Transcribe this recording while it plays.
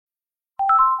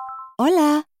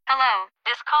Hola. Hello,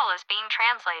 this call is being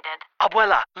translated.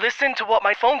 Abuela, listen to what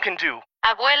my phone can do.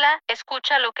 Abuela,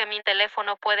 escucha lo que mi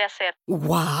teléfono puede hacer.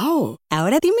 Wow.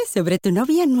 Ahora dime sobre tu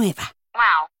novia nueva.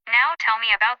 Wow, now tell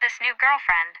me about this new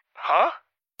girlfriend. Huh?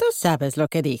 Tú sabes lo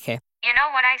que dije. You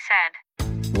know what I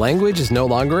said. Language is no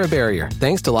longer a barrier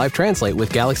thanks to Live Translate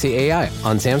with Galaxy AI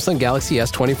on Samsung Galaxy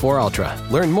S24 Ultra.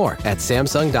 Learn more at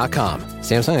Samsung.com.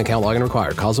 Samsung account login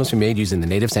required. Calls must be made using the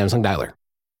native Samsung dialer.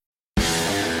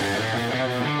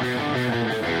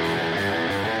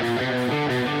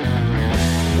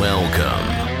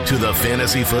 Welcome to the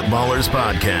Fantasy Footballers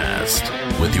Podcast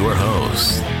with your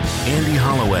hosts, Andy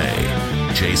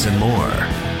Holloway, Jason Moore,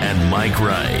 and Mike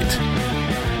Wright.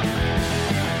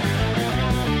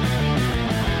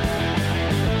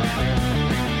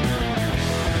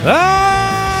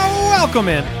 Welcome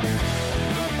in.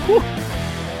 Whew.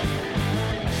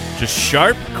 Just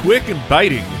sharp, quick, and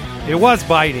biting. It was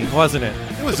biting, wasn't it?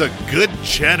 It was a good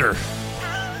cheddar.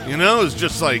 You know, it was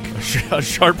just like A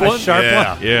sharp one?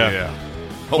 yeah, one? yeah.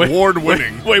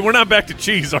 Award-winning. Wait, we're not back to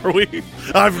cheese, are we?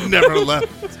 I've never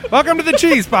left. Welcome to the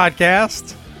Cheese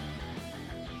Podcast.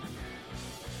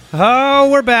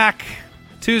 Oh, we're back.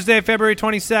 Tuesday, February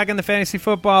 22nd, the Fantasy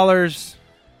Footballers.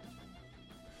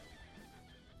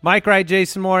 Mike Wright,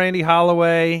 Jason Moore, Andy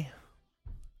Holloway,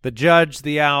 the Judge,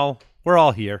 the Owl. We're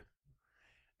all here.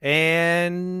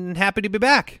 And happy to be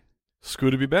back. It's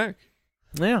good to be back.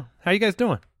 Yeah. How you guys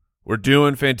doing? We're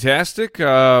doing fantastic.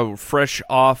 Fresh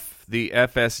off the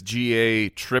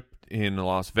FSGA trip in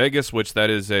Las Vegas, which that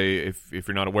is if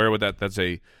you're not aware with that, that's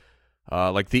a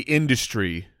like the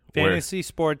industry Fantasy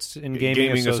Sports and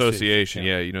Gaming Association.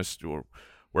 Yeah, you know,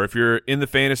 where if you're in the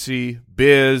fantasy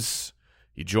biz,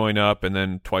 you join up, and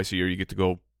then twice a year you get to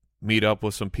go meet up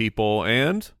with some people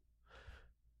and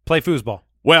play foosball.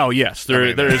 Well, yes,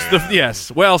 there's the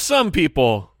yes. Well, some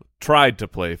people tried to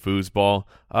play foosball,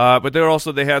 but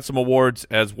they had some awards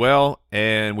as well,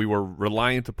 and we were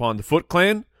reliant upon the Foot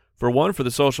Clan for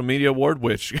the social media award.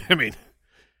 Which, I mean,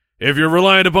 if you're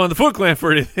reliant upon the Foot Clan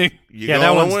for anything,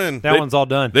 that one's all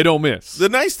done. They don't miss. The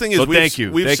nice thing is, So we've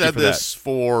said for this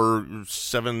for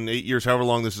 7-8 years, however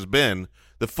long this has been.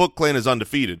 The Foot Clan is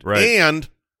undefeated, right? And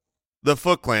the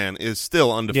Foot Clan is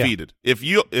still undefeated.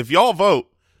 Yeah. If y'all vote,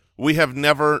 we have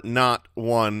never not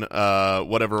won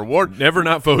whatever award. Never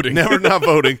not voting. Never not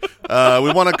voting.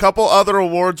 We won a couple other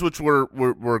awards, which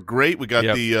were great. We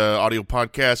got the audio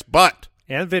podcast,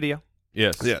 and video.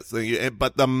 Yes.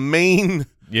 But the main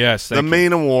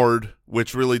main award,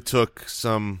 which really took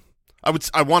some,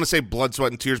 I want to say blood,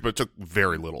 sweat, and tears, but it took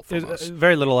very little from us.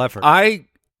 Very little effort.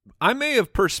 I may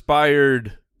have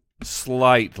perspired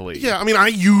slightly. Yeah, I mean, I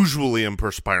usually am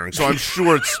perspiring, so I'm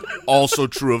sure it's also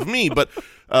true of me. But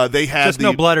they had just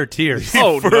no blood or tears.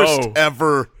 First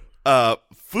ever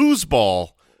foosball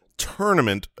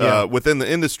tournament within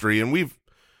the industry, and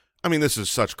this is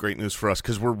such great news for us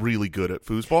because we're really good at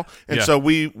foosball, and so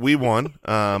we won.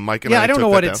 Mike and I don't took know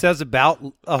what down. it says about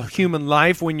a human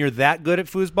life when you're that good at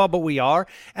foosball, but we are.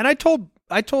 And I told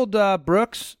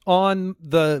Brooks on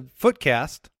the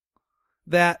Footcast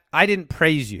that I didn't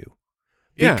praise you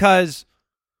because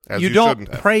you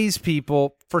don't praise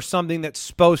people for something that's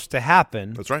supposed to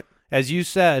happen. That's right. As you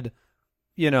said,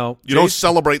 you don't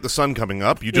celebrate the sun coming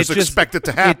up. You just expect it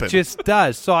to happen. It just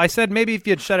does. So I said maybe if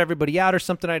you'd shut everybody out or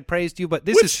something, I'd praised you. But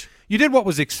you did what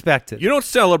was expected. You don't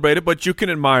celebrate it, but you can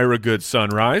admire a good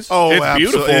sunrise. Oh, it's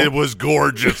absolutely. beautiful. It was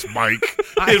gorgeous, Mike.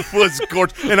 It was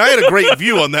gorgeous. And I had a great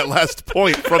view on that last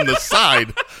point from the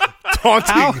side,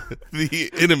 taunting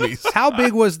the enemies. How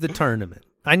big was the tournament?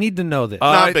 I need to know this.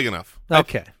 Not big enough.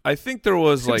 Okay. I think there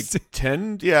was like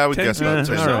 10. Yeah, I would guess about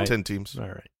right. 10 teams. All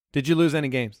right. Did you lose any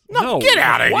games? No, get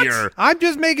out of here. I'm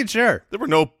just making sure. There were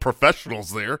no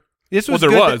professionals there. This was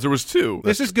there was two.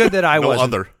 This is good that I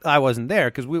wasn't. Other. I wasn't there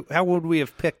because how would we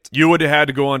have picked? You would have had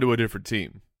to go on to a different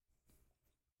team.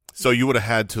 So you would have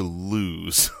had to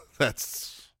lose.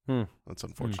 That's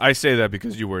unfortunate. I say that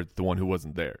because you were the one who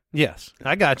wasn't there. Yes,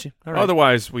 I got you. All right.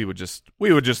 Otherwise, we would just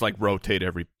like rotate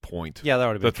every point. Yeah, that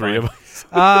would have been the three of us.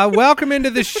 Welcome into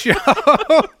the show.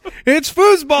 It's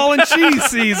foosball and cheese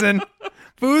season.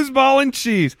 Foosball and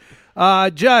cheese.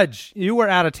 Judge, you were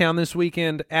out of town this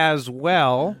weekend as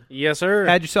well. Yes, sir.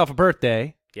 Had yourself a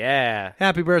birthday. Yeah.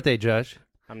 Happy birthday, Judge.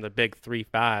 I'm the big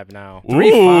 3-5 now.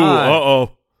 3-5.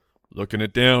 Uh-oh. Looking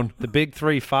it down. The big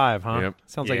 3-5, huh? Yep.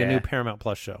 Sounds like a new Paramount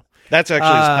Plus show. That's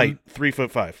actually his height,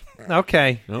 3'5".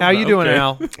 Okay. How you doing,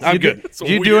 Al? I'm good. Did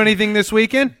you do anything this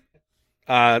weekend?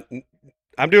 I'm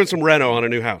doing some reno on a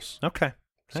new house. Okay.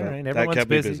 So all right. that Everyone's kept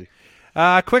me busy.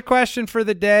 Quick question for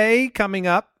the day coming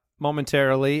up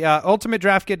momentarily.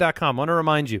 UltimateDraftKit.com. I want to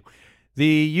remind you,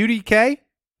 the UDK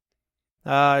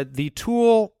the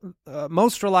tool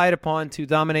most relied upon to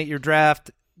dominate your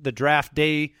draft, the draft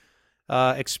day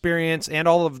experience, and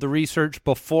all of the research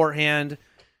beforehand.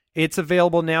 It's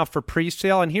available now for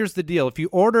pre-sale, and here's the deal. If you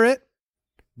order it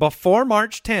before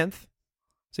March 10th,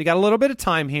 so you got a little bit of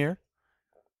time here,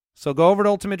 so go over to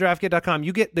ultimatedraftkit.com.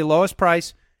 You get the lowest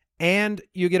price, and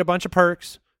you get a bunch of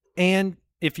perks, and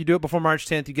if you do it before March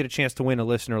 10th, you get a chance to win a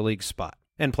listener league spot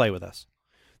and play with us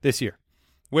this year,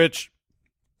 which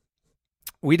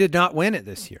we did not win it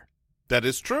this year. That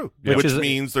is true, Which which is-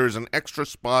 means there's an extra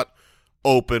spot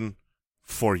open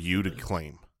for you to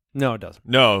claim. No, it doesn't.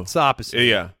 No. It's the opposite.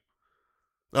 Yeah.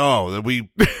 Oh,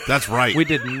 that's right. We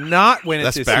did not win it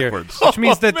That's this backwards. year, which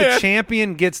means that man. the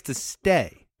champion gets to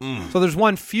stay. Mm. So there's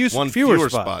one fewer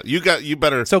spot. You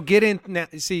better. So get in now.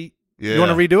 See, Yeah. you want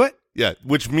to redo it? Yeah,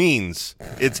 which means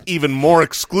it's even more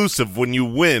exclusive when you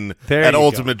win There at you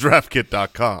go.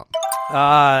 ultimatedraftkit.com.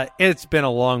 It's been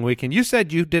a long weekend. You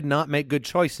said you did not make good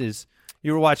choices.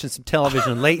 You were watching some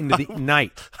television late into the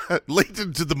night. Late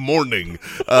into the morning.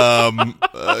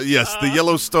 Yes, the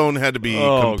Yellowstone had to be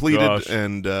Oh, completed, gosh.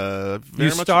 and very You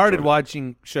much started enjoyed it.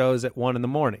 watching shows at 1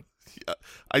 a.m.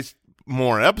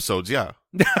 More episodes, yeah.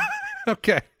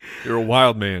 Okay. You're a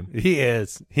wild man. He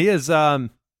is. He is trying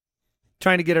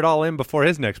to get it all in before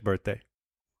his next birthday.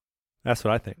 That's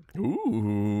what I think.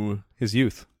 Ooh. His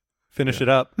youth. Finish it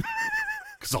up.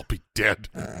 Because I'll be dead.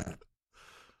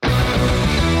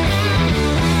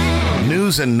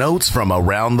 News and notes from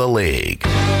around the league.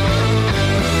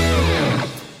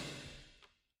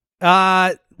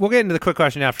 We'll get into the quick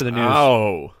question after the news.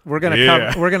 Oh. We're gonna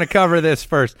yeah. we're gonna cover this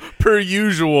first. Per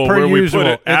usual, Per where we usual. put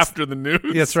it It's- after the news.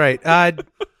 That's right.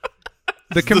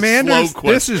 The Commanders. slow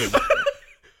This is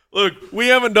Look, we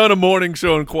haven't done a morning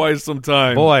show in quite some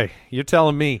time. boy. You're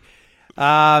telling me.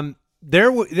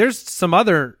 There's some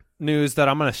other news that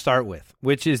I'm going to start with,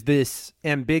 which is this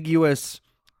ambiguous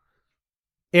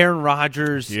Aaron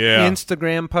Rodgers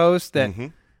Instagram post that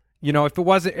Mhm. if it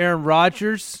wasn't Aaron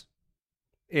Rodgers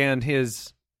and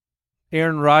his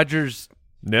Aaron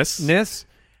Rodgers-ness,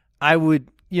 I would,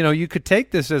 you could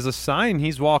take this as a sign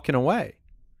he's walking away.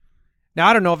 Now,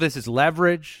 I don't know if this is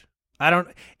leverage.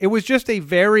 It was just a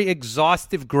very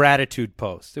exhaustive gratitude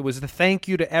post. It was the thank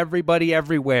you to everybody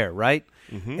everywhere, right?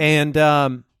 Mhm.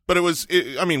 And, But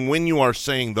when you are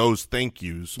saying those thank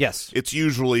yous, yes. it's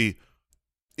usually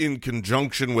in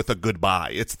conjunction with a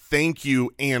goodbye. It's thank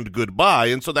you and goodbye.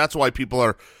 And so that's why people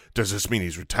are, does this mean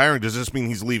he's retiring? Does this mean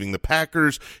he's leaving the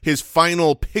Packers? His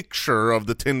final picture of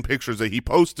the 10 pictures that he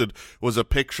posted was a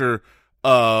picture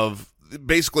of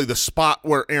basically the spot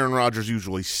where Aaron Rodgers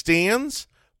usually stands,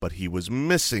 but he was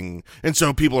missing. And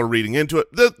so people are reading into it.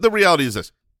 The reality is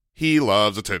this. He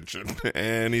loves attention,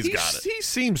 and he's got it. He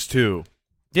seems to.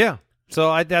 Yeah.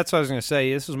 So that's what I was going to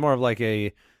say. This was more of like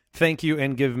a thank you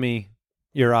and give me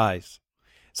your eyes.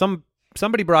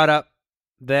 Somebody brought up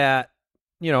that,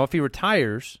 if he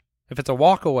retires, if it's a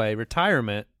walk-away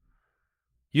retirement,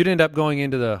 you'd end up going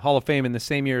into the Hall of Fame in the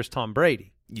same year as Tom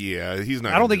Brady. Yeah, he's not.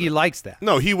 I don't gonna think do he that. likes that.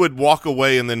 No, he would walk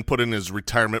away and then put in his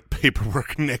retirement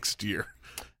paperwork next year.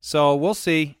 So we'll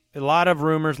see. A lot of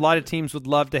rumors. A lot of teams would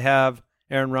love to have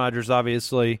Aaron Rodgers,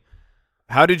 obviously.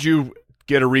 How did you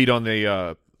get a read on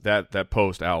the that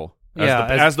post, Owl?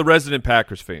 As the resident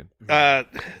Packers fan.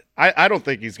 I don't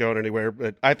think he's going anywhere,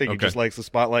 but I think he Okay. just likes the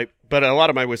spotlight. But a lot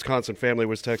of my Wisconsin family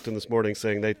was texting this morning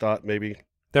saying they thought maybe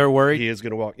They're worried. he is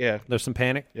going to walk. Yeah. There's some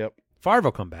panic. Yep. Favre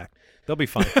will come back. They'll be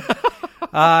fine.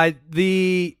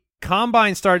 The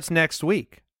Combine starts next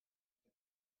week.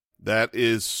 That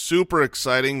is super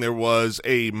exciting. There was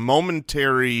a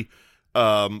momentary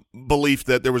belief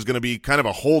that there was going to be kind of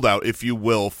a holdout, if you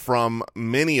will, from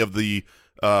many of the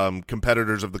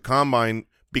competitors of the Combine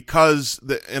because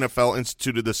the NFL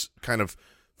instituted this kind of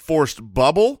forced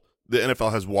bubble. The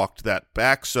NFL has walked that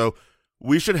back. So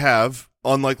we should have,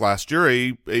 unlike last year,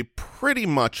 a pretty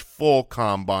much full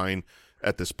Combine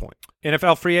at this point.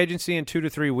 NFL free agency in 2 to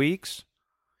 3 weeks.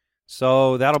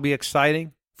 So that'll be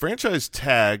exciting. Franchise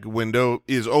tag window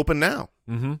is open now.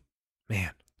 Mm-hmm.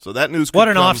 Man, So that news could what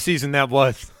an come- offseason that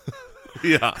was.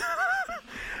 Yeah.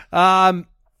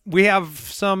 We have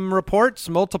some reports,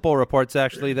 multiple reports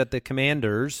actually, that the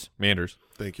Commanders, Manders.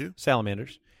 Thank you.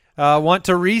 Salamanders, want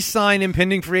to re-sign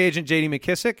impending free agent J.D.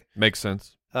 McKissick. Makes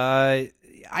sense.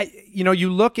 You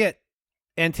look at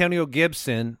Antonio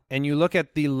Gibson and you look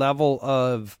at the level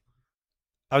of,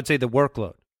 I would say, the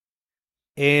workload,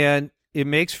 and it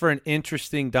makes for an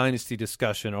interesting dynasty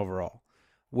discussion overall,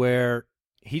 where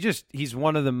he's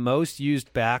one of the most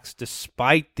used backs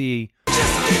despite the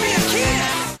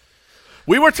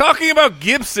We were talking about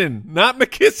Gibson, not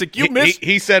McKissick. You missed.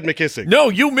 He said McKissick. No,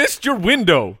 you missed your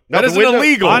window. No, that is window,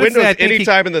 illegal. The Honestly, window's I think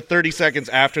anytime in the 30 seconds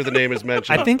after the name is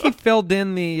mentioned. I think he filled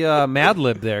in the Mad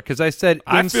Lib there because I said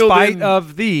I in filled spite in-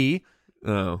 of the,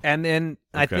 Oh. and then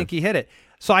I Okay. think he hit it.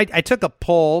 So I took a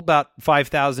poll, about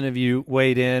 5,000 of you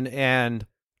weighed in, and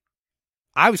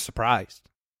I was surprised.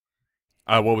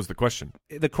 What was the question?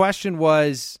 The question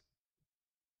was,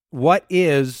 what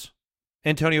is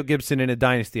Antonio Gibson in a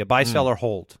dynasty, a buy, sell, or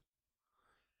hold?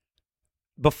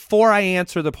 Before I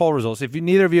answer the poll results, if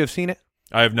neither of you have seen it,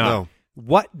 I have not. No.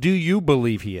 what do you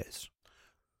believe he is?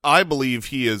 I believe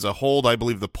he is a hold. I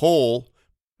believe the poll,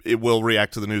 it will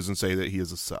react to the news and say that he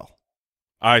is a sell.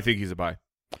 I think he's a buy.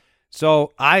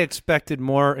 So I expected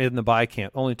more in the buy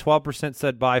camp. Only 12%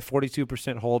 said buy,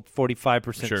 42% hold,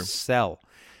 45% Sure. sell.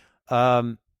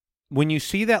 When you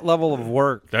see that level of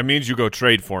work, That means you go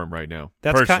trade for him right now.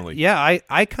 that's personally.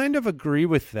 I kind of agree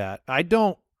with that.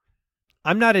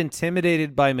 I'm not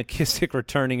intimidated by McKissick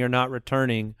returning or not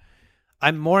returning.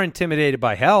 I'm more intimidated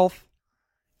by health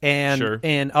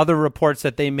and other reports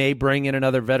that they may bring in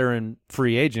another veteran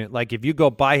free agent. Like if you go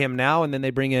buy him now and then they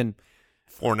bring in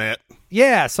Fournette.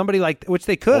 somebody like, which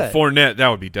they could. Well, Fournette, that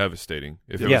would be devastating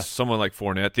if it Yeah. was someone like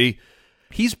Fournette.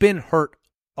 He's been hurt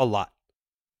a lot.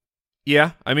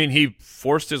 Yeah, I mean, he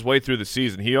forced his way through the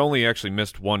season. He only actually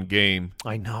missed one game,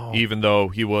 I know. even though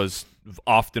he was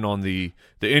often on the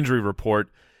injury report.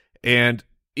 And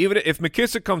even if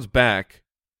McKissick comes back,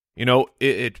 you know,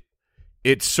 it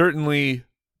certainly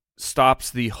stops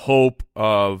the hope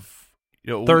of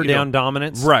Third down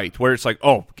dominance. right? Where it's like,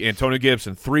 oh, Antonio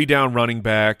Gibson, 3-down running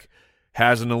back,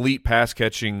 has an elite pass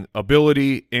catching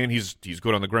ability, and he's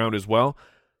good on the ground as well.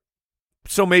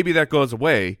 So maybe that goes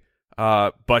away.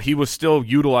 But he was still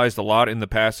utilized a lot in the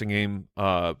passing game,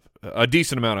 a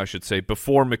decent amount, I should say,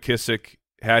 before McKissick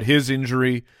had his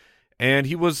injury, and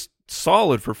he was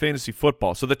solid for fantasy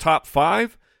football. So the top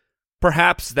 5,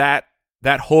 perhaps that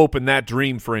hope and that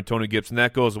dream for Antonio Gibson,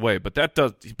 that goes away. But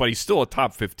he's still a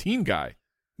top 15 guy.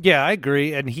 Yeah, I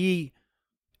agree. And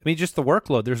just the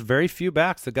workload. There's very few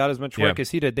backs that got as much work as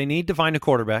he did. They need to find a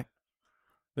quarterback.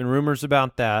 Been rumors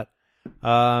about that.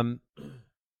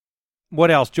 What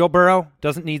else? Joe Burrow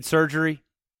doesn't need surgery.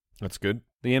 That's good.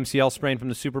 The MCL sprain from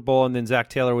the Super Bowl, and then Zach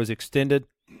Taylor was extended,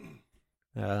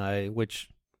 which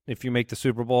if you make the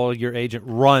Super Bowl, your agent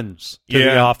runs to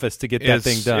the office to get that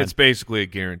thing done. It's basically a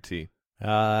guarantee.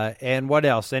 And what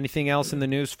else? Anything else in the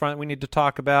news front we need to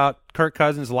talk about? Kirk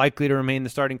Cousins likely to remain the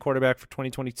starting quarterback for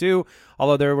 2022,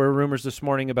 although there were rumors this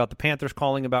morning about the Panthers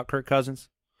calling about Kirk Cousins.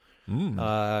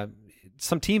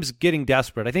 Some teams getting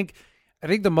desperate. I think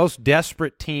the most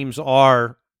desperate teams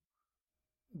are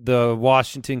the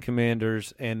Washington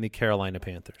Commanders and the Carolina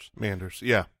Panthers. Manders,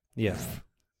 yeah. Yes.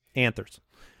 Anthers.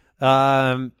 So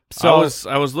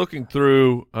I was looking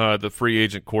through the free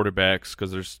agent quarterbacks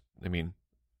because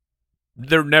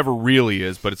there never really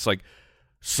is, but it's like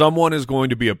someone is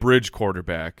going to be a bridge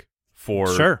quarterback for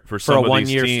some a of these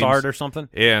 1-year teams. start or something.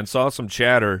 Yeah, and saw some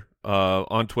chatter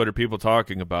on Twitter, people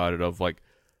talking about it of like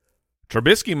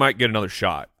Trubisky might get another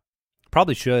shot.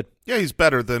 Probably should. Yeah, he's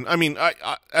better than. I mean,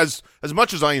 I as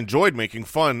much as I enjoyed making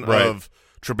fun of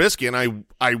Trubisky, and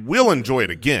I will enjoy it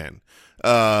again.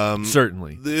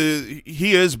 Certainly,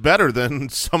 he is better than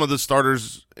some of the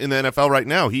starters in the NFL right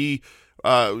now. He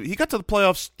got to the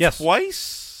playoffs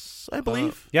twice, I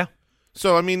believe. Yeah.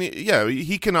 So I mean, yeah,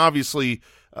 he can obviously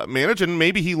manage, and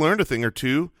maybe he learned a thing or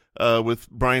two with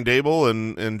Brian Dable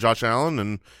and Josh Allen,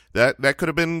 and that could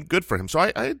have been good for him.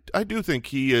 So I do think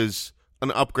he is an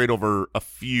upgrade over a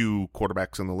few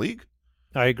quarterbacks in the league.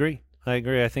 I agree.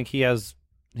 I think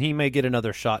he may get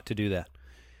another shot to do that.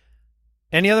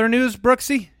 Any other news,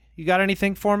 Brooksy? You got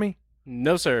anything for me?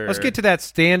 No, sir. Let's get to that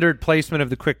standard placement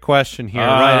of the quick question here,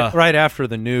 right after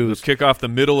the news. Let's kick off the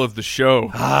middle of the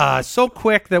show. So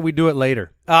quick that we do it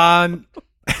later.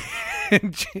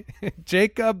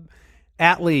 Jacob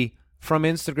Atley from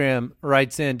Instagram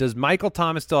writes in, does Michael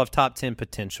Thomas still have top 10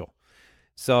 potential?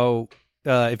 So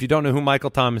if you don't know who Michael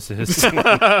Thomas is,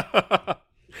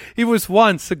 he was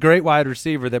once a great wide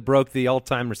receiver that broke the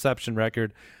all-time reception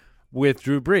record with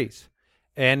Drew Brees.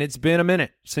 And it's been a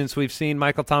minute since we've seen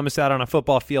Michael Thomas out on a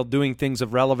football field doing things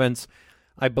of relevance.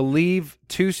 I believe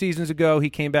 2 seasons ago he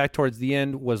came back towards the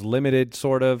end, was limited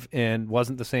sort of, and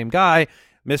wasn't the same guy.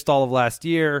 Missed all of last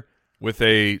year. With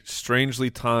a strangely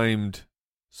timed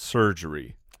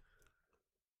surgery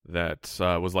that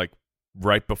was like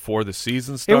right before the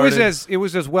season started. It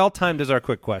was as well timed as our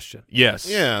quick question. Yes.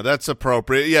 Yeah, that's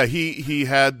appropriate. Yeah, he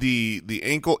had the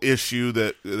ankle issue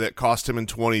that cost him in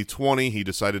 2020. He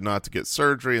decided not to get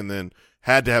surgery, and then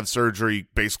had to have surgery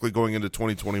basically going into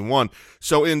 2021.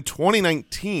 So in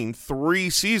 2019, 3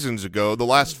 seasons ago, the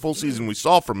last full season we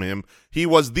saw from him, he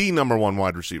was the number 1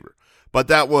 wide receiver. But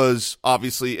that was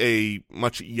obviously a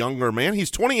much younger man.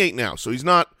 He's 28 now, so he's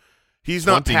not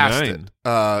past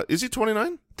it. Is he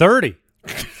 29? 30.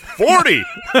 40.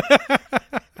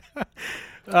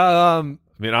 I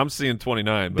mean, I'm seeing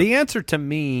 29. But The answer to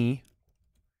me,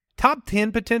 top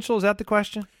 10 potential, is that the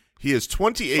question? He is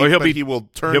 28, Oh, but he will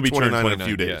turn 29 in a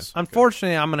few days. yeah.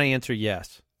 Unfortunately, I'm going to answer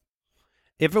yes.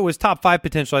 If it was top 5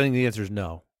 potential, I think the answer is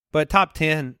no. But top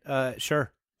 10,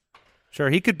 sure. Sure,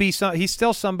 he could be he's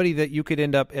still somebody that you could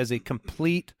end up as a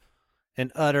complete and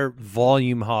utter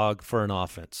volume hog for an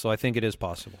offense. So I think it is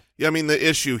possible. Yeah, I mean, the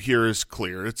issue here is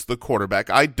clear. It's the quarterback.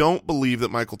 I don't believe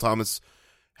that Michael Thomas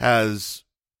has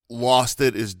lost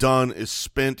it, is done, is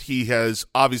spent. He has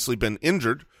obviously been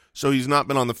injured, so he's not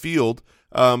been on the field.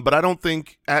 But I don't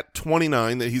think at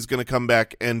 29 that he's going to come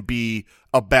back and be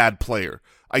a bad player.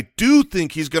 I do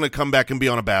think he's going to come back and be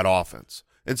on a bad offense.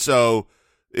 And so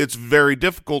it's very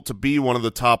difficult to be one of the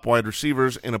top wide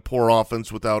receivers in a poor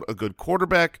offense without a good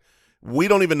quarterback. We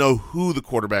don't even know who the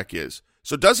quarterback is.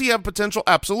 So does he have potential?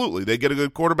 Absolutely. They get a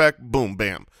good quarterback, boom,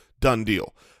 bam, done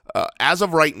deal. As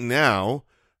of right now,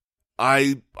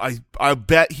 I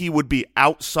bet he would be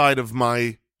outside of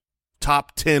my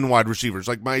top 10 wide receivers.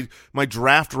 Like my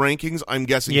draft rankings, I'm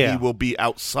guessing he will be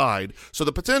outside. So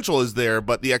the potential is there,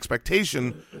 but the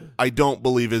expectation I don't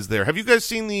believe is there. Have you guys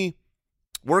seen the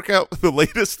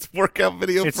latest workout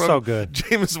video It's from so good.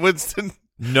 Jameis Winston?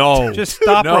 No. Just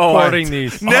stop recording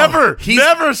these. Never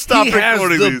stop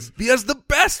recording these. He has the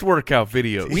best workout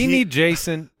videos. We need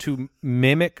Jason to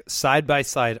mimic side by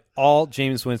side all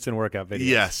James Winston workout videos.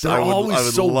 Yes, They're I would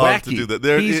always so love to wacky. do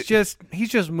that.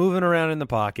 He's just moving around in the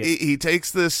pocket. He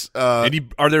takes this.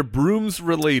 And are there brooms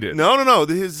related? No.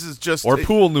 His is just Or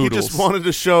pool He noodles. just wanted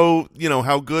to show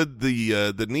how good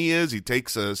the knee is. He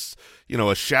takes a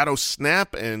shadow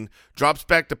snap and drops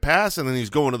back to pass, and then he's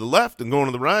going to the left and going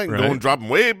to the right and dropping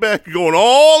way back, going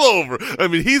all over. I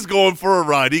mean, he's going for a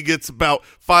ride. He gets about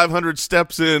 500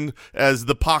 steps in as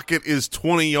the pocket is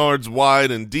 20 yards wide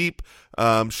and deep.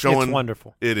 Showing It's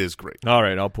wonderful. It is great. All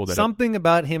right, I'll pull that up. Something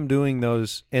about him doing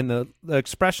those and the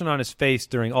expression on his face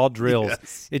during all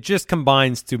drills, it just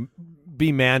combines to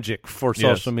be magic for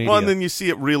social media. Well, and then you see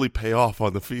it really pay off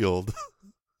on the field.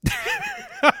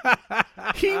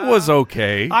 He was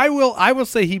okay. I will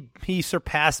say he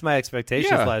surpassed my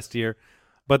expectations last year,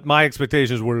 but my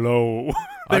expectations were low.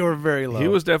 They were very low. He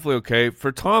was definitely okay.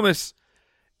 For Thomas,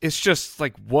 it's just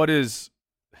like There's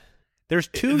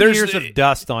 2 years of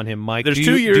dust on him, Mike. There's do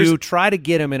 2 you, years. Do you try to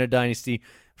get him in a dynasty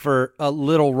for a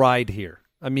little ride here?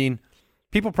 I mean,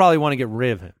 people probably want to get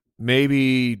rid of him.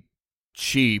 Maybe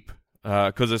cheap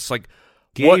because it's like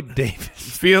Gabe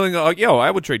Davis. Feeling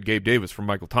I would trade Gabe Davis for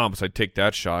Michael Thomas. I'd take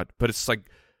that shot. But it's like,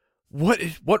 what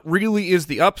really is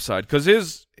the upside? Because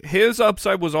his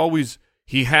upside was always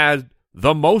he had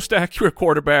the most accurate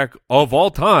quarterback of all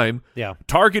time. Yeah,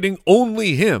 targeting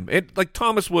only him. Like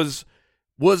Thomas was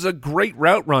a great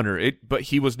route runner. But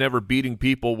he was never beating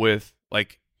people with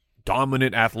like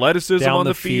dominant athleticism down on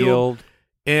the field.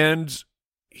 And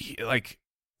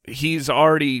he's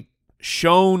already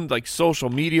shown like social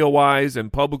media wise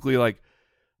and publicly, like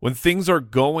when things are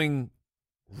going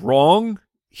wrong,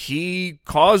 he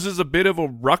causes a bit of a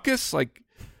ruckus. Like,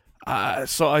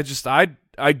 so I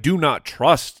do not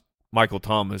trust Michael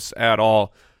Thomas at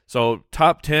all. So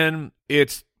top 10,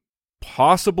 it's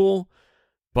possible,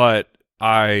 but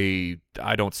I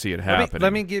don't see it happening.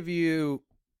 Let me give you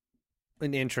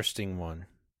an interesting one,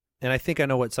 and I think I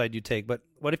know what side you take. But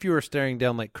what if you were staring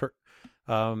down like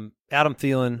Adam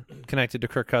Thielen connected to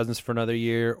Kirk Cousins for another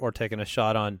year, or taking a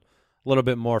shot on a little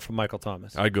bit more from Michael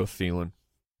Thomas? I'd go Thielen.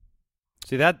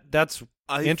 See, that's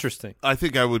interesting. I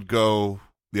think I would go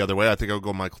the other way. I think I would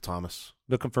go Michael Thomas.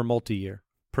 Looking for multi-year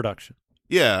production.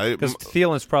 Yeah. Because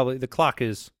Thielen's probably – the clock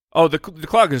is – Oh, the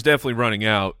clock is definitely running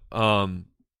out.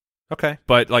 Okay.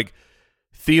 But like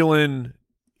Thielen,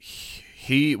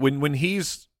 when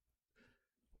he's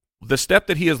 – the step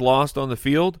that he has lost on the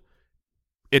field,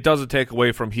 it doesn't take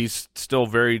away from he's still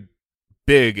very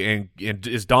big and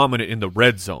is dominant in the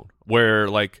red zone where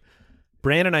like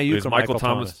Brandon Ayuk or Michael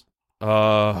Thomas.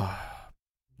 Wow.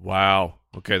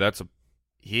 Okay, that's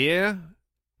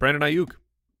Brandon Ayuk.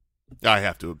 I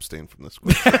have to abstain from this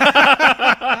question.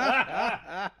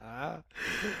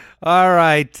 All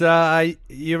right.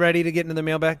 You ready to get into the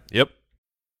mailbag? Yep.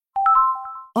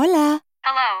 Hola.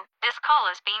 Hello, this call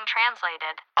is being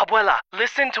translated. Abuela,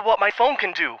 listen to what my phone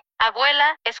can do.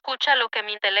 Abuela, escucha lo que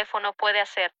mi teléfono puede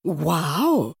hacer.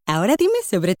 Wow. Ahora dime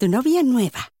sobre tu novia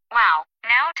nueva. Wow,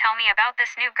 now tell me about this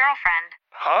new girlfriend.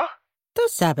 Huh? Tú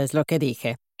sabes lo que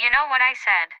dije. You know what I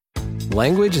said.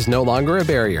 Language is no longer a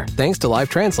barrier thanks to Live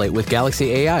Translate with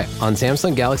Galaxy AI on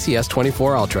Samsung Galaxy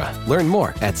S24 Ultra. Learn more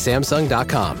at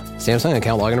Samsung.com. Samsung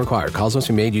account login required. Calls must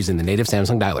be made using the native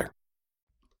Samsung dialer.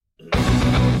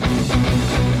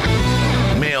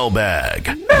 Mailbag.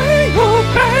 Ooh,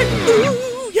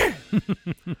 yeah.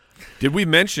 Did we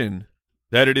mention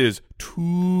that it is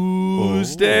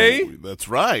Tuesday? Oh, that's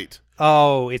right.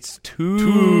 Oh, it's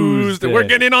Tuesday. We're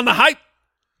getting in on the hype.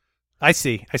 I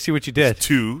see what you did.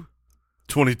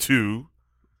 2/22/2022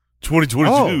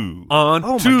 On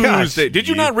Oh my gosh. Tuesday. Did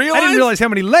you not realize? I didn't realize how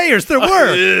many layers there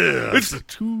were. Yeah. It's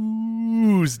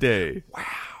Tuesday. Wow.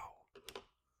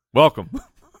 Welcome.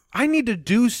 I need to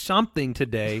do something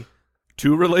today.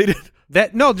 Two related?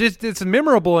 Just it's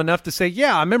memorable enough to say,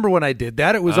 yeah, I remember when I did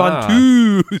that. It was on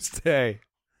Tuesday.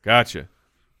 Gotcha.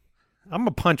 I'm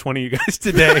going to punch one of you guys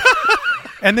today.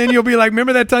 And then you'll be like,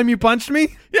 remember that time you punched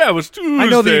me? Yeah, it was Tuesday. I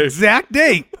know the exact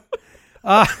date.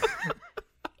 There's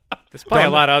probably a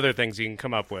lot of other things you can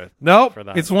come up with. Nope, for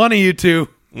that. it's one of you two.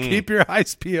 Keep your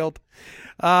eyes peeled.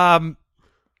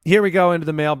 Here we go into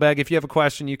the mailbag. If you have a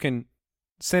question, you can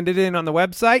send it in on the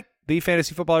website,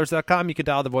 thefantasyfootballers.com. You can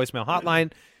dial the voicemail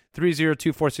hotline,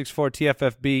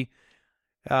 302-464-TFFB.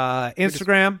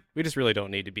 Instagram. We just really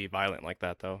don't need to be violent like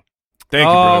that, though. Thank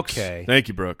you, Brooks. Okay. Thank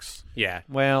you, Brooks. Yeah.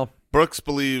 Well, Brooks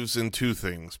believes in two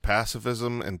things: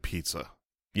 pacifism and pizza.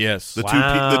 Yes. The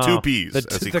two P's, as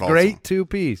he the calls great them. 2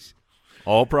 P's.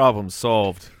 All problems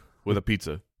solved with a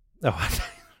pizza. Oh,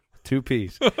 2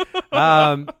 P's.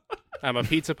 I'm a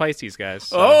pizza Pisces, guys.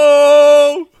 So.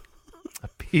 Oh! A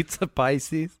pizza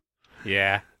Pisces.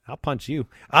 Yeah. I'll punch you.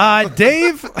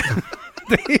 Dave.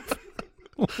 Dave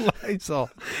Lysol.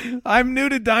 I'm new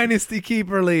to Dynasty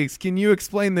Keeper Leagues. Can you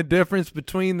explain the difference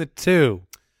between the two?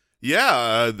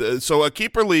 Yeah, so a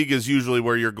keeper league is usually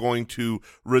where you're going to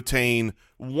retain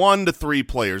 1 to 3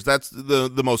 players. That's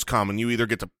the most common. You either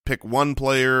get to pick one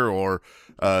player or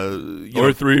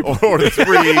three. or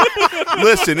 3.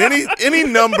 Listen, any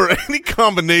number, any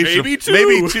combination, Maybe two.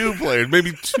 maybe 2 players,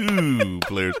 maybe 2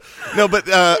 players. No, but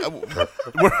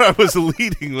where I was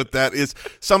leading with that is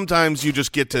sometimes you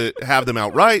just get to have them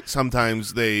outright.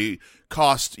 Sometimes they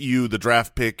cost you the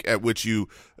draft pick at which you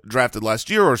drafted last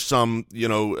year, or some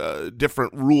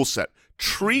different rule set.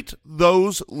 Treat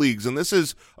those leagues, and this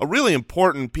is a really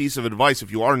important piece of advice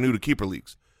if you are new to keeper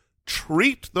leagues.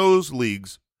 Treat those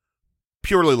leagues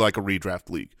purely like a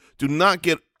redraft league. Do not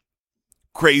get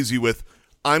crazy with,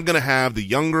 I'm going to have the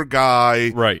younger guy,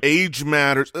 right? Age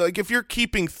matters. Like, if you're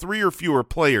keeping 3 or fewer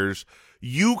players,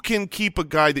 you can keep a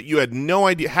guy that you had no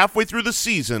idea. Halfway through the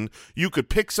season, you could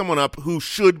pick someone up who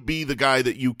should be the guy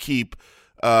that you keep.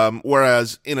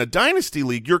 Whereas in a dynasty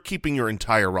league, you're keeping your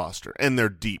entire roster, and they're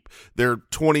deep. They're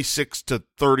 26 to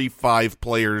 35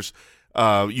 players.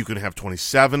 You could have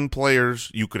 27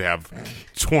 players. You could have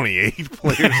 28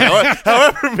 players.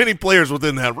 However many players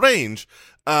within that range.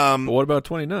 But what about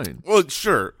 29? Well,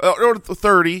 sure, or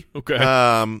 30.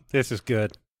 Okay. This is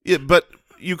good. Yeah, but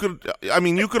you could. I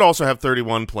mean, you could also have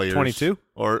 31 players. 22?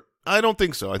 Or I don't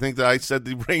think so. I think that I said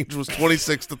the range was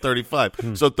 26 to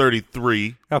 35, so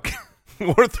 33. Okay.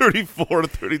 Or 34 to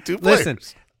 32 players. Listen,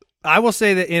 I will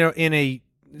say that in a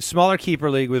smaller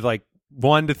keeper league with like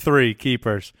 1 to 3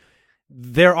 keepers,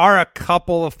 there are a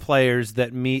couple of players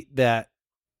that meet that,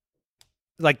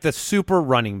 like the super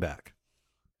running back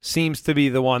seems to be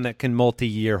the one that can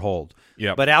multi-year hold.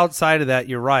 Yeah. But outside of that,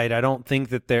 you're right. I don't think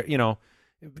that they're,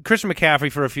 Christian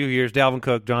McCaffrey for a few years, Dalvin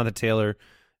Cook, Jonathan Taylor,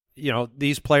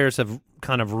 these players have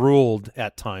kind of ruled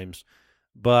at times,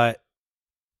 but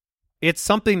it's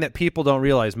something that people don't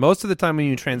realize. Most of the time when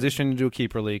you transition into a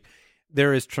keeper league,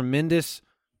 there is tremendous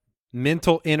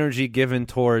mental energy given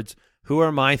towards, who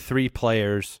are my 3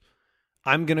 players?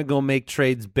 I'm going to go make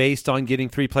trades based on getting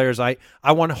 3 players I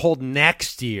want to hold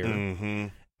next year. Mm-hmm.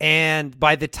 And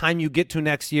by the time you get to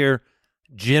next year,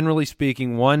 generally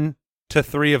speaking, 1 to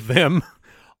 3 of them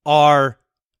are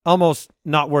almost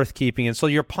not worth keeping. And so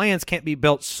your plans can't be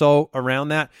built so around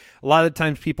that. A lot of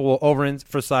times people will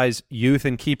overemphasize youth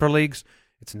in keeper leagues.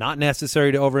 It's not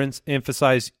necessary to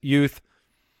overemphasize youth.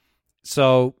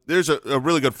 So there's a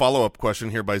really good follow-up question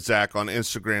here by Zach on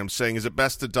Instagram saying, is it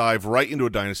best to dive right into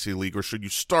a dynasty league, or should you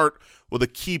start with a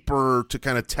keeper to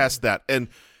kind of test that? And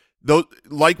though,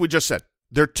 like we just said,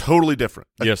 they're totally different.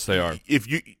 Yes, they are. If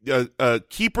you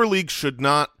keeper league should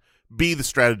not be the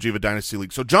strategy of a Dynasty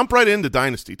League. So jump right into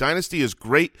Dynasty. Dynasty is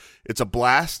great. It's a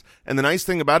blast. And the nice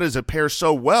thing about it is it pairs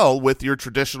so well with your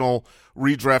traditional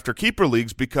redraft or keeper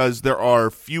leagues because there are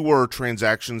fewer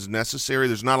transactions necessary.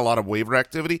 There's not a lot of waiver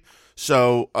activity.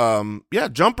 So,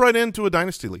 jump right into a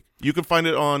Dynasty League. You can find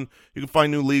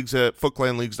new leagues at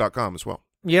footclanleagues.com as well.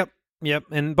 Yep.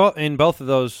 And in both of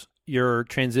those, you're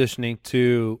transitioning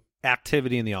to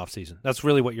activity in the offseason. That's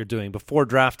really what you're doing. Before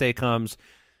draft day comes,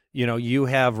 you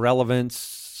have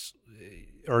relevance,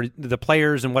 or the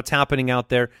players and what's happening out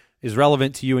there is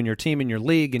relevant to you and your team and your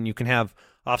league, and you can have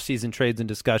off-season trades and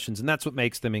discussions, and that's what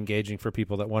makes them engaging for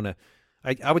people that want to,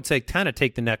 I would say, kind of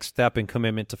take the next step in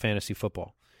commitment to fantasy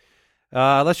football.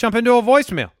 Let's jump into a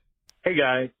voicemail. Hey,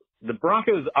 guys. The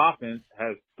Broncos' offense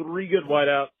has 3 good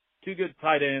wideouts, 2 good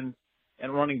tight ends,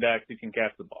 and running backs who can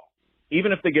catch the ball.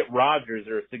 Even if they get Rodgers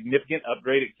or a significant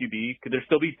upgrade at QB, could there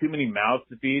still be too many mouths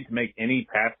to feed to make any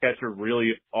pass catcher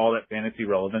really all that fantasy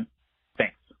relevant?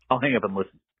 Thanks. I'll hang up and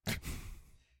listen.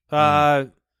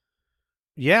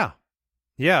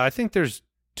 Yeah, I think there's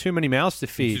too many mouths to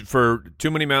feed. Too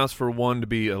many mouths for one to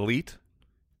be elite?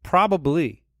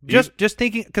 Probably. Just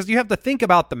thinking, because you have to think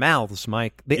about the mouths,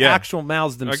 Mike, the actual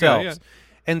mouths themselves. Okay,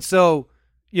 And so,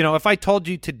 if I told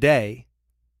you today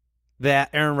that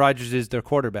Aaron Rodgers is their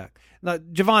quarterback, now,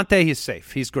 Javonte, he's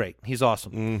safe. He's great. He's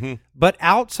awesome. Mm-hmm. But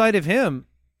outside of him,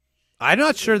 I'm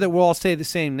not sure that we'll all say the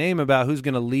same name about who's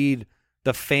going to lead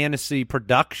the fantasy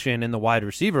production in the wide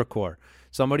receiver core.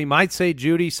 Somebody might say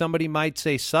Judy. Somebody might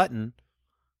say Sutton.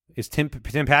 Is Tim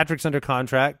Patrick's under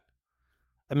contract?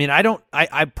 I mean,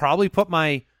 I'd probably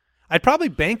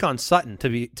bank on Sutton, to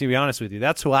be honest with you.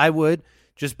 That's who I would,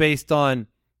 just based on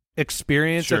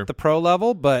experience at the pro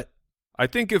level. But I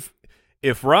think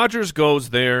if Rodgers goes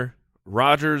there, when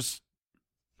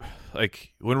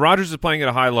Rodgers is playing at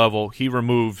a high level, he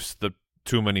removes the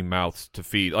too many mouths to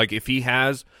feed. Like, if he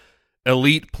has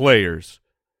elite players,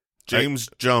 James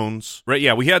Jones, right?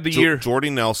 Yeah, we had the year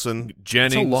Jordy Nelson,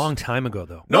 Jennings. It's a long time ago,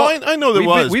 though. No, I know there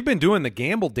was. We've been doing the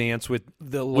gamble dance with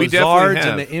the Lazards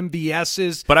and the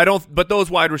MBSs, but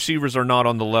those wide receivers are not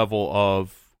on the level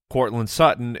of Cortland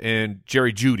Sutton and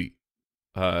Jerry Jeudy,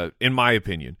 in my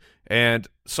opinion. And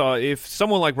so if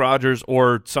someone like Rodgers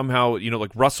or somehow,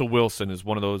 like Russell Wilson is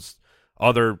one of those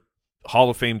other Hall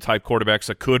of Fame type quarterbacks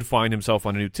that could find himself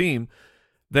on a new team,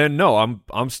 then no,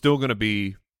 I'm still going to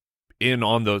be in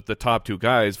on the top 2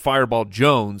 guys. Fireball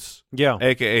Jones,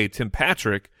 a.k.a. Tim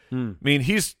Patrick. I mean,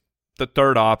 he's the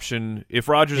third option. If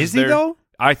Rodgers is there, he though?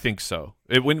 I think so.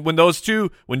 When those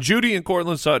two, when Jeudy and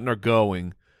Cortland Sutton are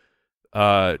going,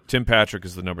 Tim Patrick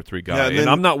is the number 3 guy, and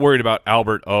I'm not worried about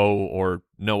Albert O or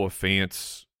Noah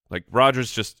Fant. Like,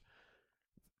 Rodgers just,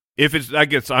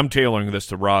 I'm tailoring this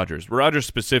to Rodgers. Rodgers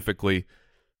specifically,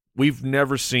 we've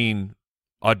never seen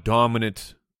a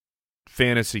dominant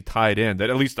fantasy tight end that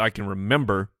at least I can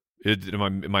remember.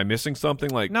 Am I missing something?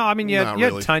 Like, no, I mean, you had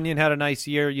Tunyon had a nice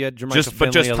year. You had Jermichael just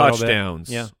Finley a touchdowns.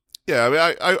 Yeah. I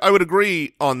mean, I would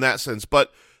agree on that sense,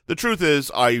 but the truth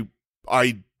is, I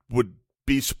would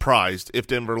be surprised if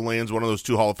Denver lands one of those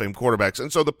 2 Hall of Fame quarterbacks.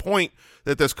 And so the point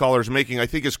that this caller is making, I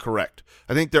think, is correct.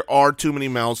 I think there are too many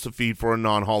mouths to feed for a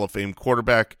non-Hall of Fame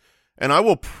quarterback, and I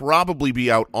will probably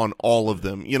be out on all of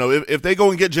them. If they go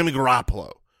and get Jimmy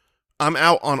Garoppolo, I'm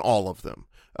out on all of them,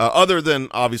 other than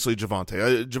obviously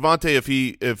Javonte.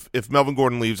 Javonte, if Melvin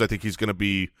Gordon leaves, I think he's going to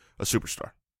be a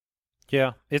superstar.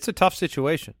 Yeah, it's a tough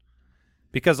situation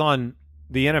because on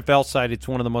the NFL side, it's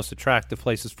one of the most attractive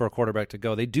places for a quarterback to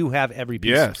go. They do have every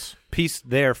piece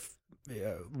there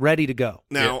ready to go.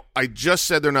 Now, I just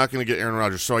said they're not going to get Aaron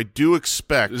Rodgers, so I do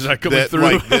expect is that coming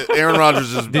through? That Aaron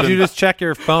Rodgers has Did you just check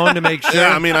your phone to make sure?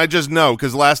 Yeah, I mean, I just know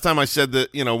because last time I said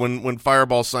that, when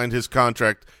Fireball signed his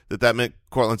contract, that meant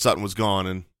Cortland Sutton was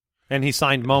gone, and he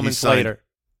signed moments later.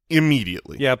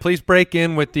 Immediately. Yeah, please break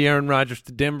in with the Aaron Rodgers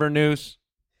to Denver news.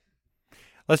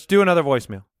 Let's do another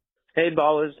voicemail. Hey,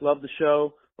 ballers. Love the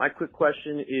show. My quick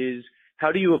question is,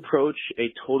 how do you approach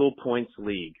a total points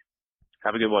league?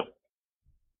 Have a good one.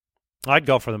 I'd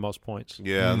go for the most points.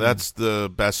 Yeah, that's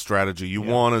the best strategy. You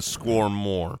want to score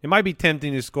more. It might be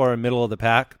tempting to score in middle of the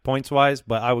pack points-wise,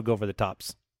 but I would go for the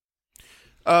tops.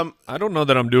 I don't know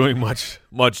that I'm doing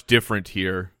much different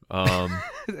here. You're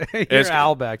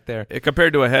Al back there.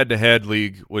 Compared to a head-to-head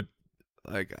league,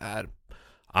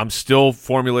 I'm still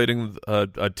formulating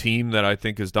a team that I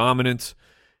think is dominant,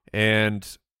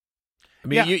 and I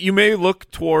mean, you may look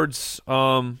towards.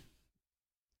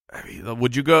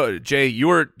 Would you go, Jay?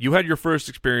 You had your first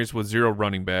experience with 0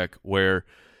 running back, where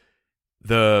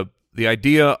the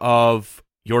idea of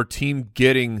your team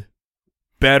getting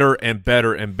better and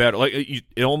better and better. Like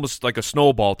it almost like a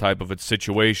snowball type of a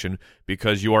situation,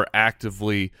 because you're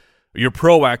proactively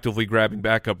grabbing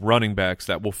backup running backs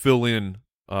that will fill in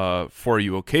for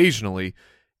you occasionally,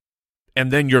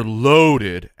 and then you're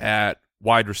loaded at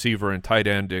wide receiver and tight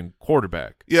end and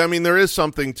quarterback. Yeah, I mean, there is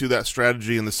something to that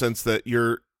strategy in the sense that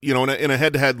you're, in a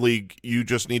head-to-head league, you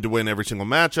just need to win every single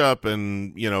matchup,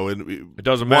 and, it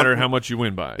doesn't matter how much you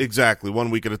win by. Exactly, 1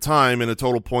 week at a time. In a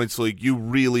total points league, you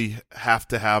really have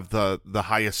to have the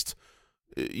highest,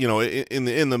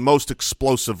 in the most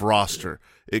explosive roster.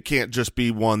 It can't just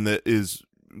be one that is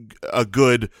a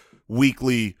good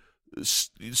weekly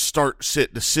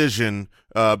start-sit decision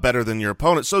better than your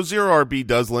opponent. So zero RB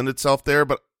does lend itself there,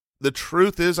 but the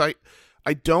truth is I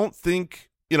don't think,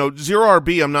 zero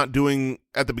RB I'm not doing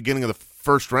at the beginning of the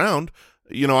first round.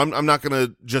 I'm not going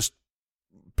to just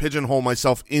pigeonhole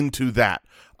myself into that.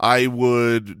 I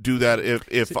would do that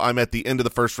if I'm at the end of the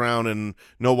first round and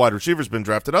no wide receiver's been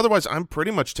drafted. Otherwise, I'm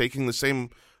pretty much taking the same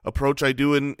approach I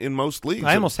do in most leagues.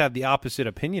 I almost have the opposite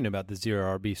opinion about the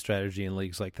zero RB strategy in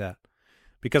leagues like that,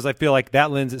 because I feel like that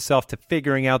lends itself to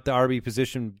figuring out the RB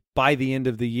position by the end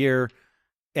of the year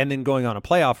and then going on a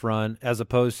playoff run, as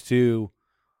opposed to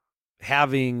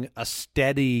having a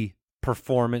steady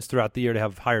performance throughout the year to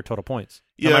have higher total points.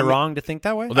 Am I wrong to think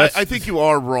that way? Well, I think you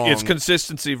are wrong. It's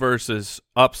consistency versus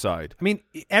upside. I mean,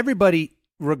 everybody,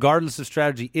 regardless of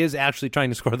strategy, is actually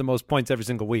trying to score the most points every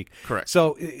single week. Correct.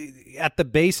 So at the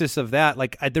basis of that,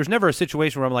 there's never a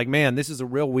situation where I'm like, man, this is a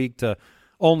real week to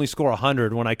only score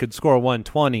 100 when I could score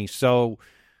 120. So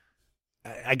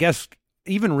I guess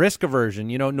even risk aversion,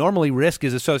 normally risk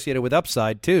is associated with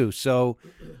upside too. So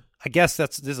I guess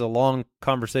this is a long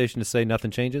conversation to say nothing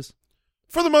changes.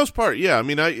 For the most part, yeah. I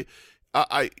mean, the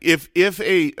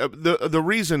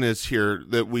reason is here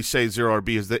that we say zero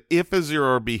RB is that if a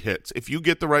zero RB hits, if you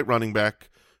get the right running back,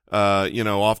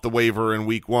 off the waiver in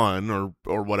week 1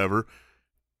 or whatever,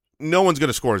 no one's going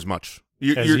to score as much.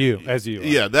 As you.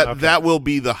 Yeah, that will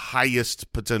be the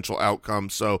highest potential outcome.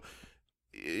 So,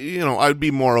 I'd be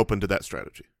more open to that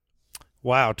strategy.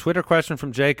 Wow. Twitter question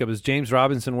from Jacob: is James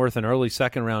Robinson worth an early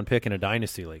second-round pick in a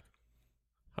dynasty league?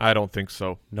 I don't think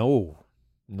so. No.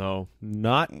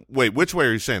 Not. Wait, which way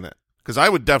are you saying that? Because I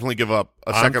would definitely give up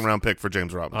a second-round pick for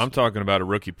James Robinson. I'm talking about a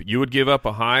rookie pick. You would give up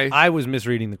a high? I was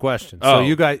misreading the question. So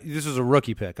you guys, this is a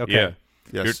rookie pick. Okay. Yeah.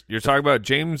 Yes. You're talking about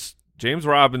James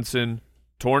Robinson,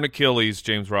 torn Achilles.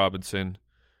 James Robinson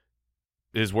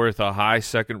is worth a high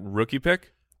second rookie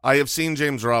pick? I have seen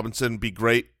James Robinson be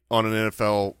great on an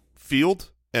NFL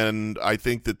field, and I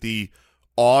think that the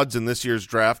odds in this year's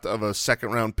draft of a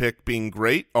second-round pick being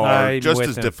great are just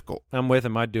as difficult. I'm with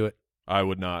him. I'd do it. I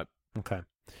would not. Okay.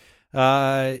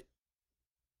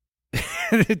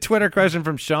 Twitter question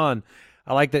from Sean.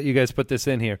 I like that you guys put this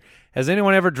in here. Has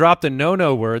anyone ever dropped a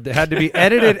no-no word that had to be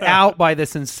edited out by the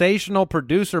sensational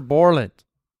producer Borland?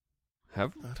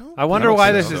 I wonder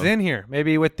why this is in here.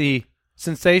 Maybe with the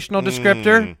sensational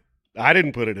descriptor? I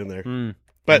didn't put it in there.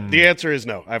 But the answer is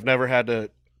no. I've never had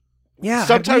to. Yeah.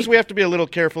 Sometimes we have to be a little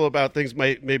careful about things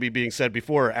maybe being said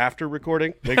before or after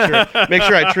recording. Make sure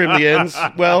I trim the ends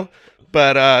well.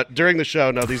 But during the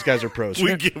show, no, these guys are pros.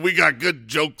 We got good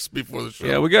jokes before the show.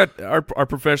 Yeah, we got our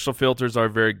professional filters are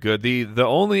very good. The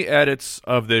only edits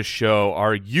of this show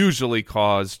are usually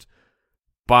caused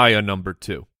by a number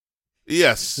 2.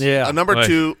 Yes. Yeah. A number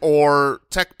 2 or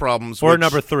tech problems. Or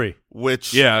number 3.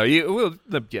 Which number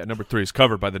 3 is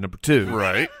covered by the number 2.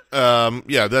 Right.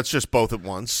 That's just both at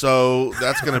once. So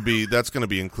that's gonna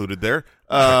be included there.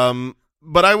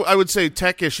 But I would say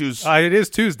tech issues it is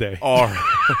Tuesday. Are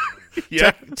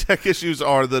tech issues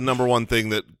are the number one thing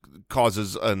that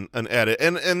causes an edit,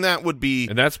 and that would be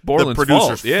that's Borland's the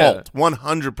producer's fault.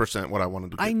 100% what I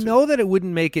wanted to get I know that it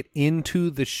wouldn't make it into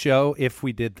the show if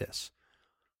we did this.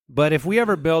 But if we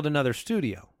ever build another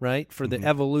studio, right, for the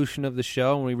evolution of the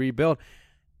show and we rebuild,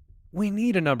 we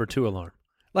need a number 2 alarm.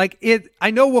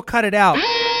 I know we'll cut it out.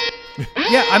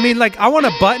 Yeah, I mean, I want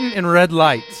a button and red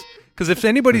lights. Because if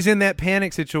anybody's in that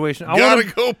panic situation, I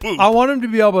want them to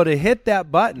be able to hit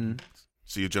that button.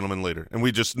 See you gentlemen later. And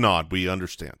we just nod. We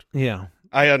understand. Yeah.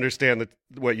 I understand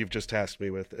what you've just tasked me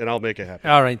with, and I'll make it happen.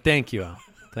 All right. Thank you, Al.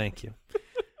 Thank you.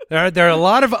 There are a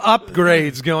lot of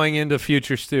upgrades going into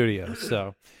future studios.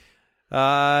 So,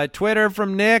 Twitter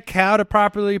from Nick: how to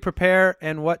properly prepare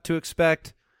and what to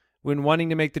expect when wanting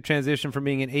to make the transition from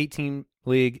being an 8-team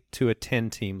league to a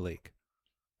 10-team league.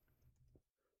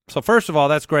 So first of all,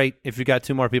 that's great if you got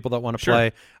 2 more people that want to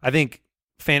play. I think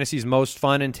fantasy's most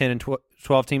fun in 10 and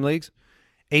 12-team leagues.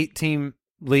 8-team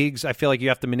leagues, I feel like you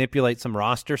have to manipulate some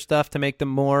roster stuff to make them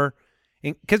more –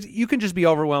 because you can just be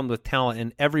overwhelmed with talent,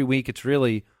 and every week it's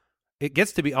really it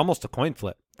gets to be almost a coin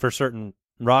flip for certain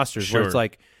rosters where it's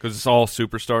like because it's all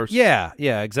superstars. Yeah,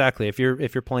 exactly. If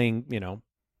you're playing,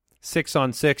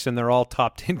 6-on-6 and they're all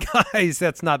top 10 guys,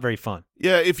 that's not very fun.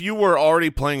 Yeah, if you were already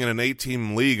playing in an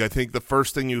 8-team league, I think the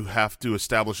first thing you have to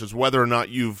establish is whether or not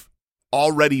you've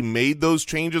already made those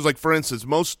changes. Like for instance,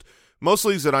 most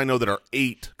leagues that I know that are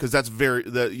 8, because that's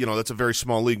a very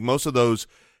small league. Most of those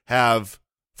have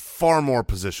far more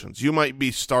positions. You might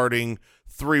be starting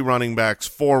 3 running backs,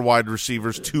 4 wide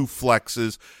receivers, 2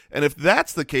 flexes, and if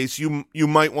that's the case, you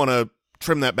might want to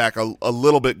trim that back a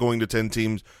little bit going to 10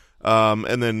 teams,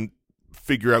 and then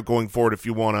figure out going forward if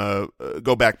you want to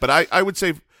go back. But I would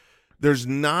say there's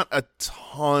not a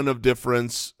ton of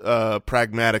difference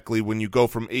pragmatically when you go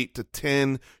from 8 to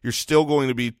 10. You're still going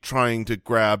to be trying to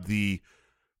grab the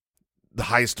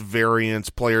highest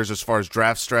variance players as far as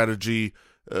draft strategy,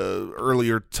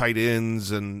 earlier tight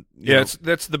ends, and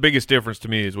that's the biggest difference to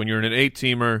me is when you're in an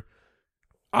 8-teamer,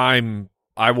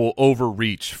 I will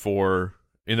overreach for,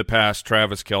 in the past,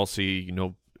 Travis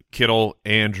Kelce, Kittle,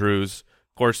 Andrews.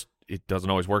 Of course, it doesn't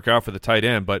always work out for the tight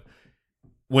end, but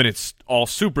when it's all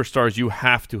superstars, you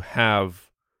have to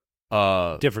have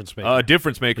a difference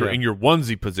maker in your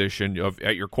onesie position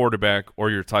at your quarterback or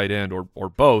your tight end or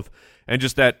both, and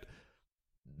just that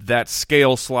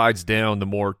scale slides down the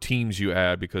more teams you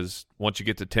add, because once you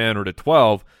get to 10 or to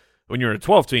 12, when you're in a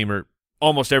 12-teamer,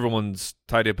 almost everyone's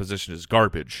tight end position is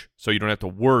garbage, so you don't have to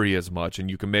worry as much, and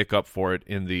you can make up for it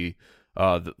in the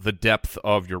depth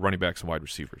of your running backs and wide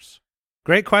receivers.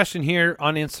 Great question here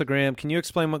on Instagram. Can you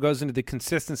explain what goes into the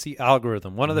consistency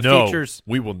algorithm? One of the features.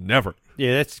 We will never.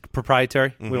 Yeah, that's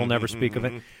proprietary. We will never speak of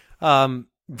it. One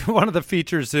of the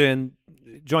features in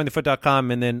jointhefoot.com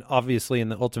and then obviously in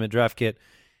the Ultimate Draft Kit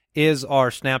is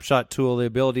our snapshot tool, the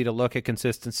ability to look at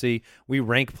consistency. We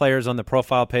rank players on the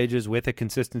profile pages with a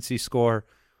consistency score.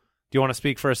 Do you want to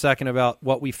speak for a second about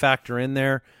what we factor in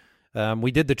there?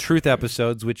 We did the truth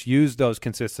episodes, which used those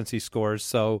consistency scores.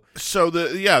 So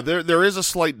there is a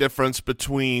slight difference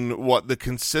between what the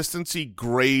consistency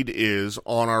grade is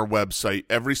on our website.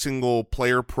 Every single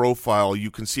player profile,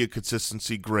 you can see a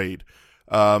consistency grade.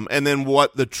 And then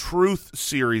what the truth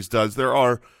series does, there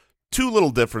are 2 little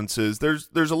differences. There's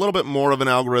a little bit more of an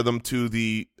algorithm to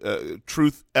the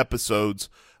truth episodes,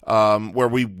 where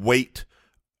we weight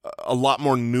a lot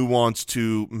more nuance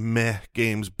to meh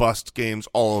games, bust games,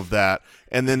 all of that.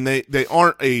 And then they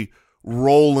aren't a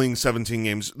rolling 17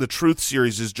 games. The Truth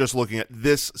series is just looking at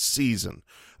this season.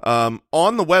 On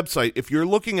the website, if you're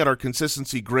looking at our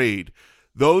consistency grade,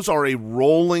 those are a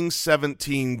rolling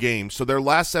 17 games. So their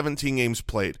last 17 games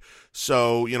played.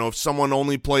 So, if someone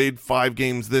only played 5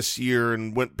 games this year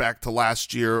and went back to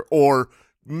last year, or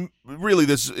really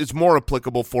it's more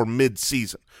applicable for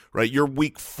mid-season, right? You're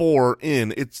week 4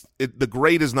 in. The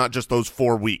grade is not just those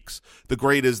 4 weeks. The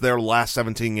grade is their last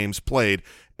 17 games played.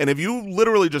 And if you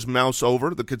literally just mouse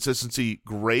over the consistency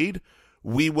grade,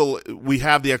 we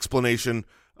have the explanation,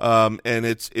 and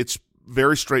it's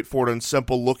very straightforward and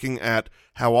simple, looking at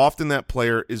how often that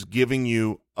player is giving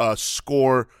you a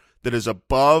score that is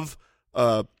above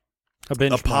a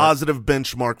positive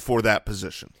benchmark for that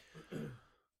position.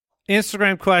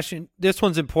 Instagram question. This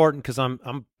one's important because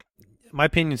my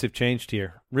opinions have changed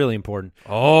here. Really important.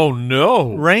 Oh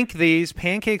no! Rank these: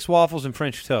 pancakes, waffles, and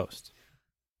French toast.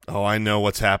 Oh, I know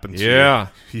what's happened to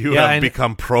you. You have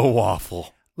become pro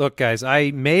waffle. Look, guys,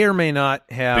 I may or may not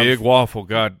have big waffle.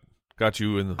 Got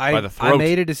you by the throat. I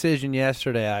made a decision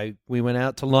yesterday. We went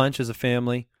out to lunch as a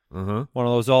family. One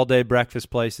of those all-day breakfast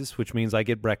places, which means I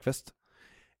get breakfast,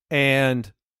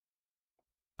 and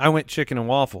I went chicken and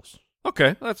waffles.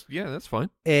 Okay, that's fine.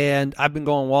 And I've been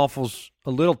going waffles a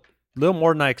little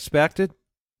more than I expected,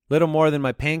 little more than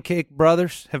my pancake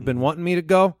brothers have been wanting me to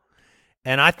go,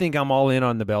 and I think I'm all in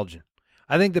on the Belgian.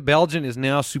 I think the Belgian is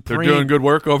now supreme. They're doing good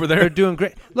work over there. They're doing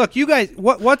great. Look, you guys,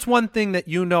 what's one thing that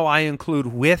I include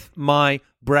with my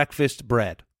breakfast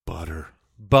bread? Butter.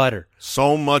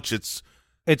 So much it's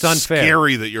unfair.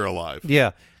 Scary that you're alive.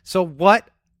 Yeah. So what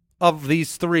of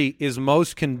these 3 is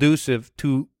most conducive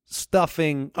to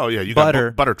stuffing? Oh yeah, you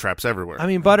butter. got butter traps everywhere. I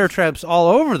mean, butter traps all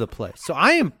over the place. So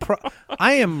I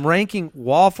am ranking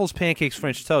waffles, pancakes,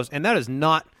 French toast, and that is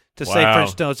not to say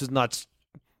French toast is not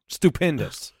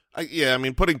stupendous. I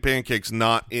mean, putting pancakes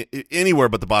not anywhere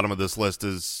but the bottom of this list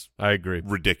is, I agree,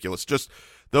 ridiculous. Just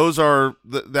that's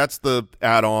the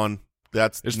add-on.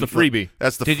 It's the freebie.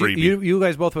 That's the freebie. You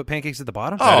guys both put pancakes at the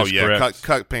bottom? Oh yeah,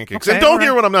 cut pancakes. Okay, and don't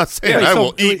hear what I'm not saying. I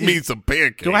will eat me some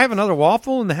pancakes. Do I have another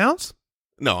waffle in the house?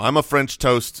 No, I'm a French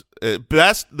toast.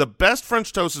 The best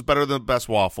French toast is better than the best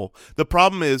waffle. The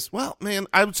problem is, well, man,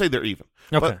 I would say they're even.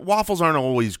 Okay. But waffles aren't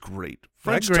always great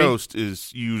French toast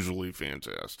is usually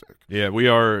fantastic. Yeah, we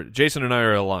are. Jason and I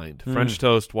are aligned. French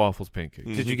toast, waffles,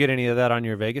 pancakes. Did you get any of that on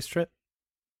your Vegas trip?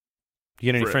 Did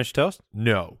you get any French toast?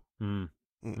 No.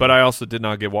 But I also did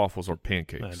not get waffles or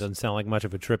pancakes. It doesn't sound like much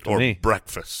of a trip to or me. Or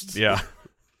breakfast. Yeah.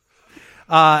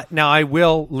 Now, I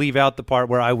will leave out the part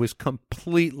where I was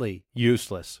completely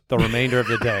useless the remainder of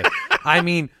the day. I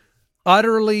mean,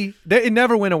 utterly, it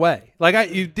never went away.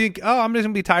 Like, you think, I'm just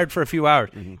going to be tired for a few hours.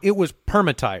 It was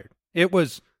perma-tired. It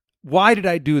was, why did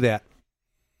I do that?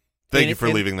 Thank you for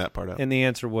leaving that part out. And the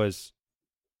answer was,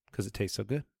 because it tastes so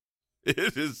good.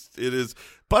 It is.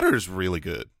 Butter is really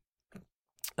good.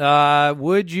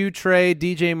 Would you trade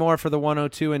DJ Moore for the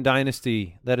 102 in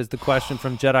Dynasty? That is the question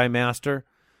from Jedi Master.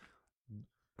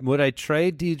 Would I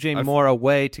trade DJ Moore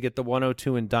away to get the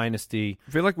 102 in Dynasty?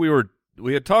 I feel like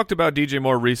we had talked about DJ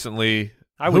Moore recently.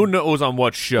 Who knows on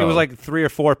what show? It was like 3 or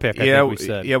 4 pick, I think we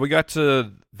said. Yeah, we got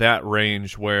to that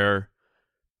range where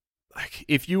like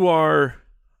if you are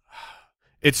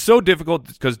 – it's so difficult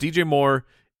because DJ Moore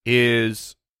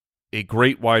is a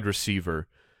great wide receiver,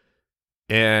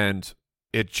 and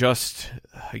it just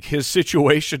like his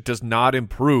situation does not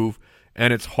improve,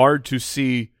 and it's hard to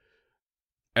see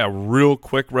a real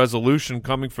quick resolution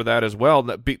coming for that as well.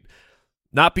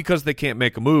 Not because they can't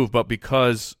make a move, but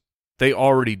because they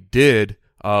already did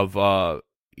of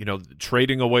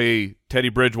trading away Teddy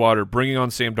Bridgewater, bringing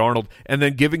on Sam Darnold, and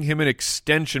then giving him an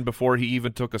extension before he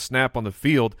even took a snap on the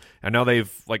field. And now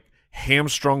they've like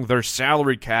hamstrung their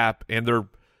salary cap and they're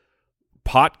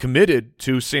pot committed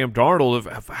to Sam Darnold.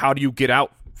 Of how do you get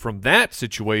out from that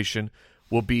situation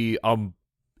will be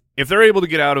if they're able to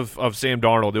get out of Sam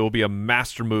Darnold, it will be a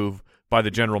master move by the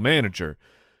general manager.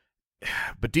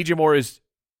 But DJ Moore is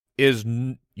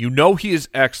he is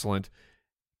excellent,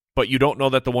 but you don't know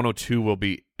that the 102 will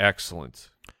be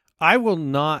excellent. I would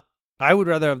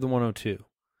rather have the 102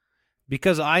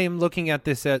 because I am looking at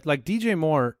this at like DJ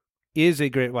Moore is a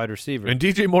great wide receiver. And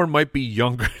DJ Moore might be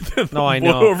younger than I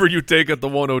know. whoever you take at the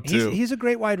 102. He's a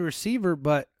great wide receiver,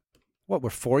 but we're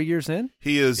 4 years in?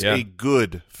 He is a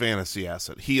good fantasy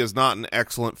asset. He is not an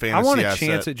excellent fantasy asset. I want a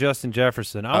chance at Justin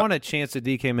Jefferson. I want a chance at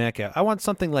DK Metcalf. I want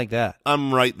something like that.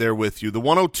 I'm right there with you. The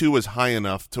 102 is high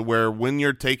enough to where when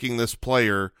you're taking this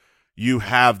player, you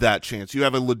have that chance. You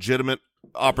have a legitimate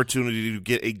opportunity to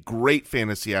get a great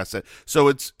fantasy asset. So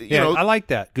it's, I like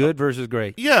that. Good versus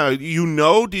great. Yeah,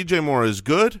 DJ Moore is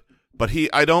good, but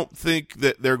I don't think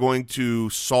that they're going to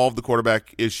solve the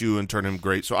quarterback issue and turn him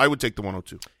great. So I would take the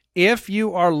 102. If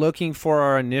you are looking for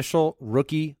our initial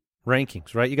rookie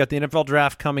rankings, right? You got the NFL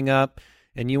draft coming up,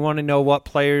 and you want to know what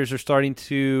players are starting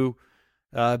to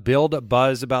build a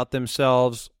buzz about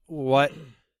themselves, what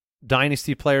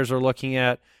dynasty players are looking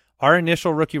at. Our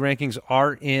initial rookie rankings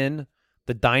are in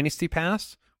the Dynasty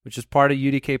Pass, which is part of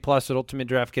UDK Plus at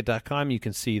UltimateDraftKit.com. You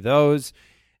can see those,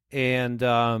 and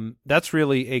that's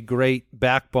really a great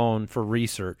backbone for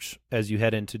research as you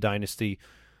head into Dynasty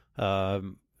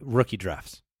rookie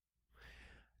drafts.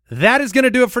 That is going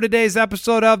to do it for today's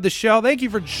episode of the show. Thank you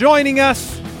for joining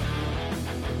us.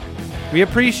 We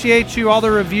appreciate you, all the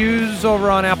reviews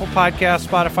over on Apple Podcasts,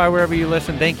 Spotify, wherever you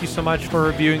listen. Thank you so much for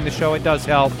reviewing the show. It does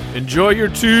help. Enjoy your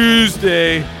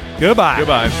Tuesday. Goodbye.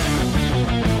 Goodbye.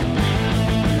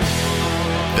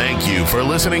 Thank you for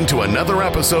listening to another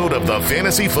episode of the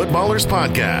Fantasy Footballers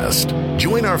Podcast.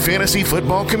 Join our fantasy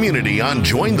football community on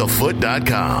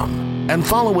jointhefoot.com and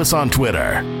follow us on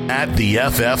Twitter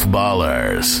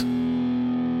 @TheFFBallers.